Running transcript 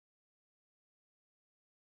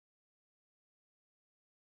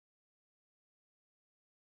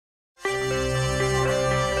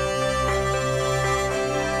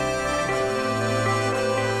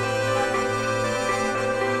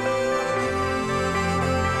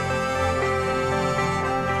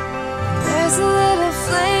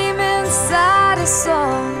us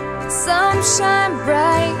all. Some shine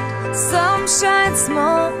bright, some shine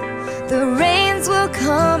small. The rains will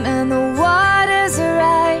come and the waters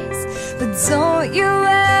rise, but don't you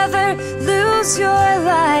ever lose your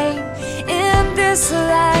light. In this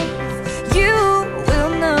life you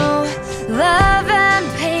will know love and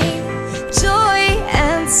pain, joy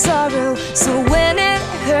and sorrow. So when it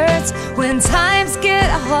hurts, when times get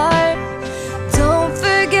hard, don't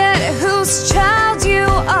forget whose child you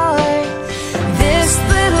are. This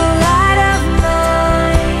little light of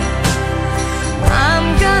mine, I'm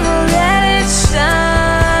gonna let it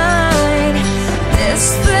shine. This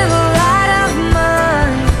little light of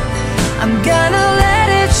mine, I'm gonna let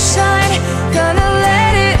it shine, gonna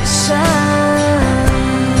let it shine.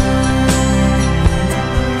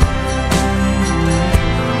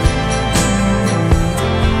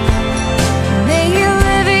 May you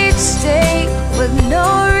live each day with no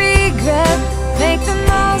regret. Make the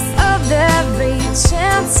most of every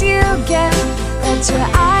chance you get. Let your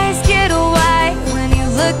eyes get wide when you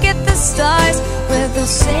look at the stars, with the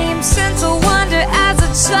same sense of wonder as a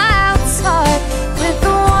child's heart. With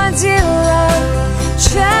the ones you love,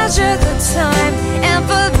 treasure the time, and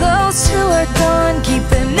for those who are gone, keep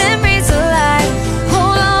the memories alive.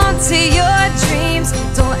 Hold on to your dreams,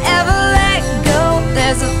 don't ever let go.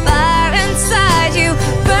 There's a fire inside you,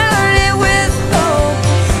 burn it with hope.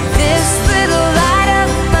 This little light of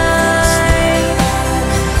mine,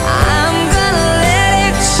 I'm gonna let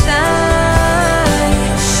it shine.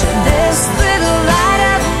 This little light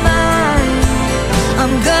of mine,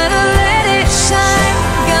 I'm gonna let it shine,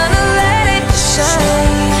 gonna let it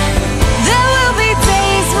shine. There will be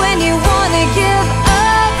days when you wanna give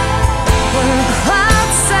up, when the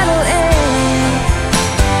clouds settle in,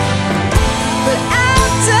 but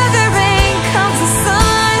after the rain comes the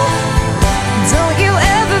sun. Don't you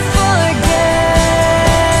ever forget,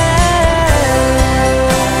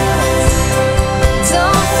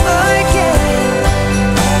 don't forget,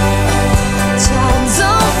 child,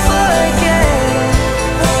 don't forget.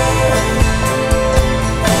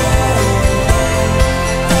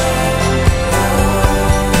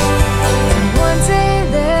 One day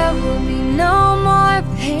there will be no more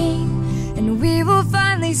pain, and we will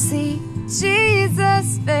finally see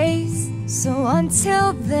Jesus' face. So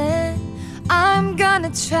until then, I'm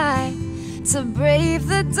gonna try to brave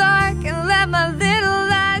the dark and let my little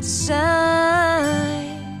light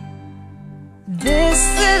shine. This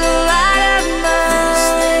little light of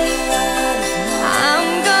mine, I'm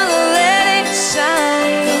gonna let it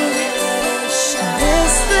shine.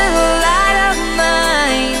 This little light of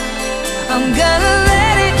mine, I'm gonna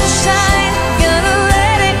let it shine, gonna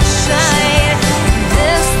let it shine.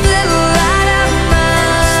 This little light of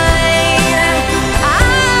mine,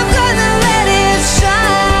 I'm gonna let it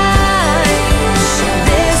shine.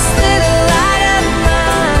 This little light of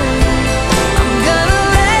mine, I'm gonna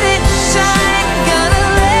let it shine, gonna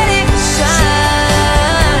let it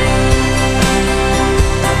shine.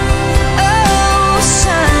 Oh,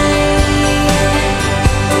 shine,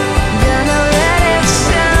 gonna let it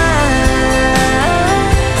shine.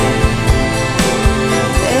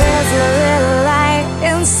 There's a little light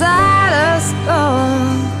inside us all.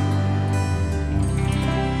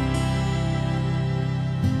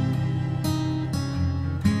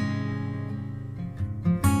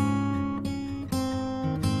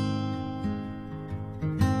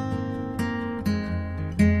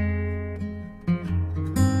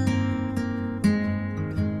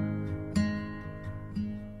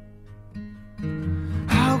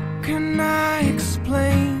 How can I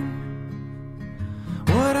explain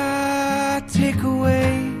what I take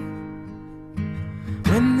away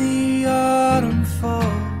when the autumn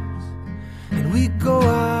falls and we go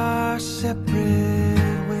our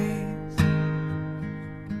separate ways?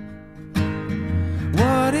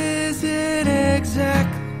 What is it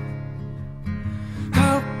exactly?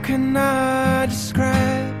 How can I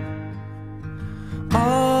describe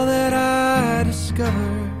all that I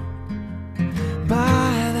discovered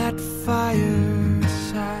by that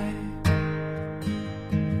fireside?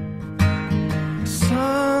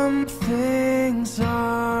 Some things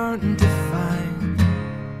aren't defined,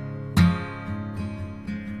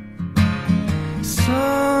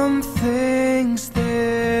 some things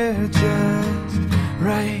they're just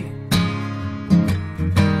right.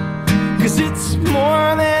 'Cause it's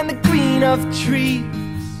more than the green of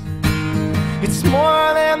trees, it's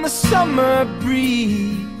more than the summer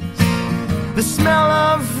breeze, the smell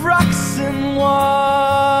of rocks and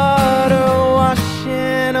water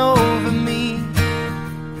washing over me.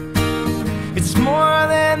 It's more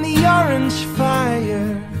than the orange fire,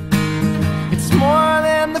 it's more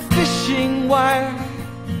than the fishing wire,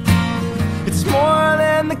 it's more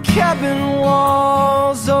cabin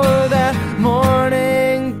walls or that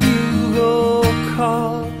morning bugle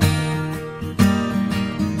call.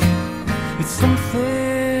 It's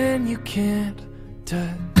something you can't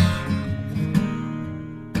touch,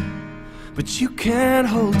 but you can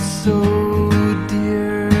hold so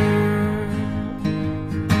dear.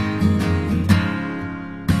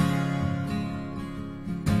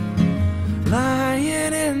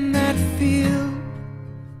 Lying in that field,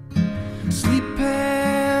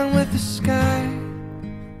 sleeping with the sky,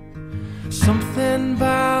 something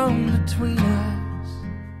bound between us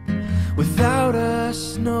without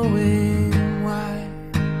us knowing why.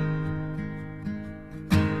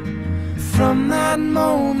 From that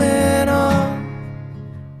moment on,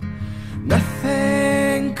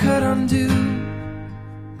 nothing could undo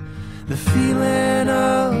the feeling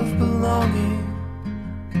of belonging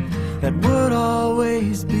that would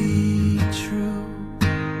always be true.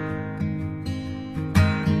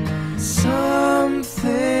 Some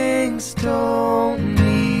things don't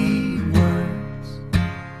need words.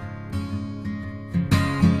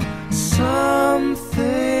 Some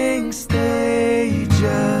things, they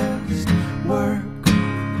just work.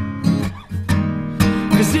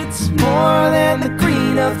 'Cause it's more than the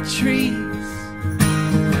green of trees,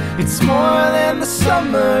 it's more than the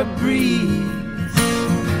summer breeze,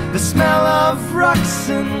 the smell of rocks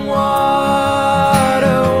and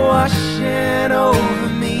water washing over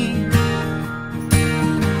me.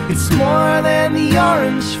 It's more than the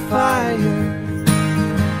orange fire,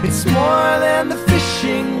 it's more than the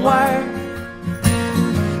fishing wire,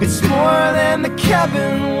 it's more than the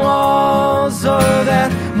cabin walls or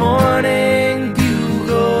that morning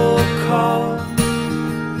bugle call.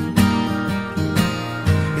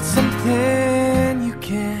 It's something you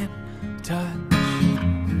can't touch,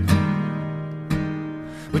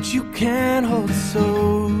 but you can hold so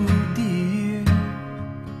dear.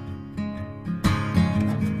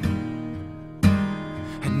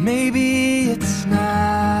 And maybe it's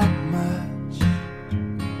not much,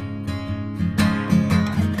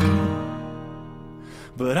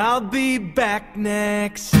 but I'll be back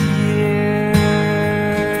next year.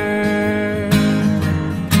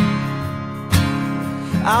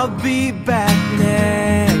 I'll be back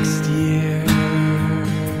next year.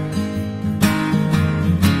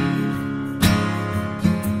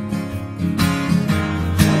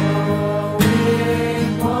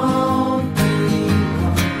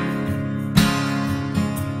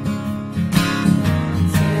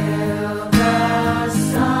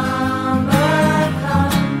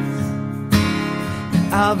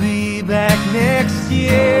 I'll be back next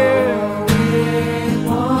year. It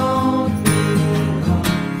won't be long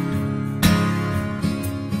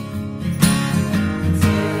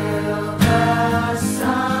till the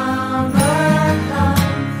summer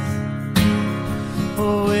comes.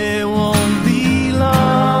 Oh, it won't be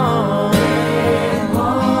long. It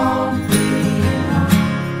won't be long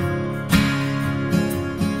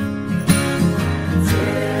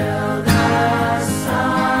till the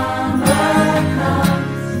summer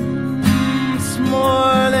comes.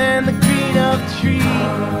 More than the green of trees,